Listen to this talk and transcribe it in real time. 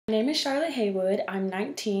name is Charlotte Haywood. I'm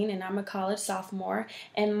 19 and I'm a college sophomore,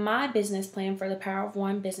 and my business plan for the Power of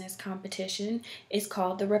One business competition is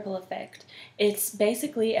called the Ripple Effect. It's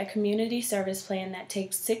basically a community service plan that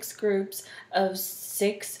takes 6 groups of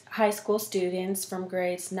 6 high school students from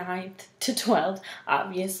grades 9th to 12th,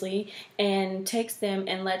 obviously, and takes them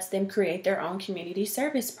and lets them create their own community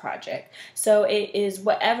service project. So it is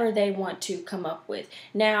whatever they want to come up with.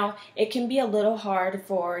 Now, it can be a little hard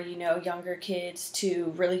for, younger kids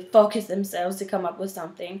to really focus themselves to come up with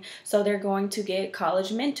something. So they're going to get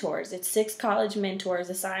college mentors. It's 6 college mentors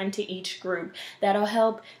assigned to each group that'll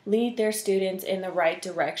help lead their students in the right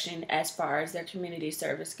direction as far as their community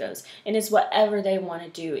service goes. And it's whatever they want to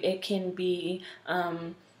do. It can be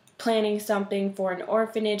planning something for an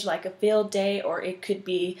orphanage like a field day, or it could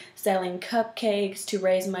be selling cupcakes to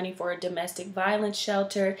raise money for a domestic violence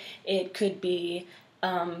shelter. It could be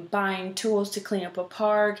buying tools to clean up a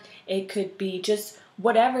park. It could be just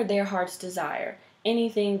whatever their hearts desire.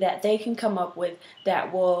 Anything that they can come up with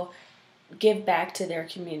that will give back to their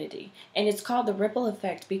community. And it's called the Ripple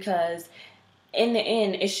Effect because in the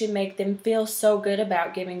end, it should make them feel so good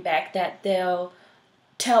about giving back that they'll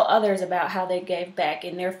tell others about how they gave back,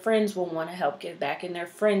 and their friends will want to help give back, and their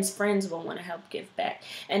friends' friends will want to help give back.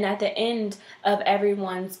 And at the end of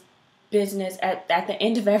everyone's business, at the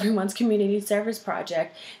end of everyone's community service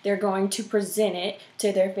project, they're going to present it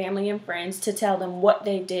to their family and friends to tell them what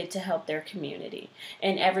they did to help their community.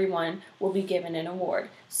 And everyone will be given an award.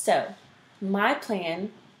 So, my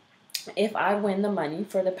plan, if I win the money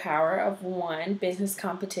for the Power of One business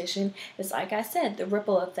competition, is, like I said, the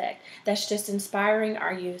ripple effect. That's just inspiring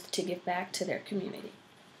our youth to give back to their community.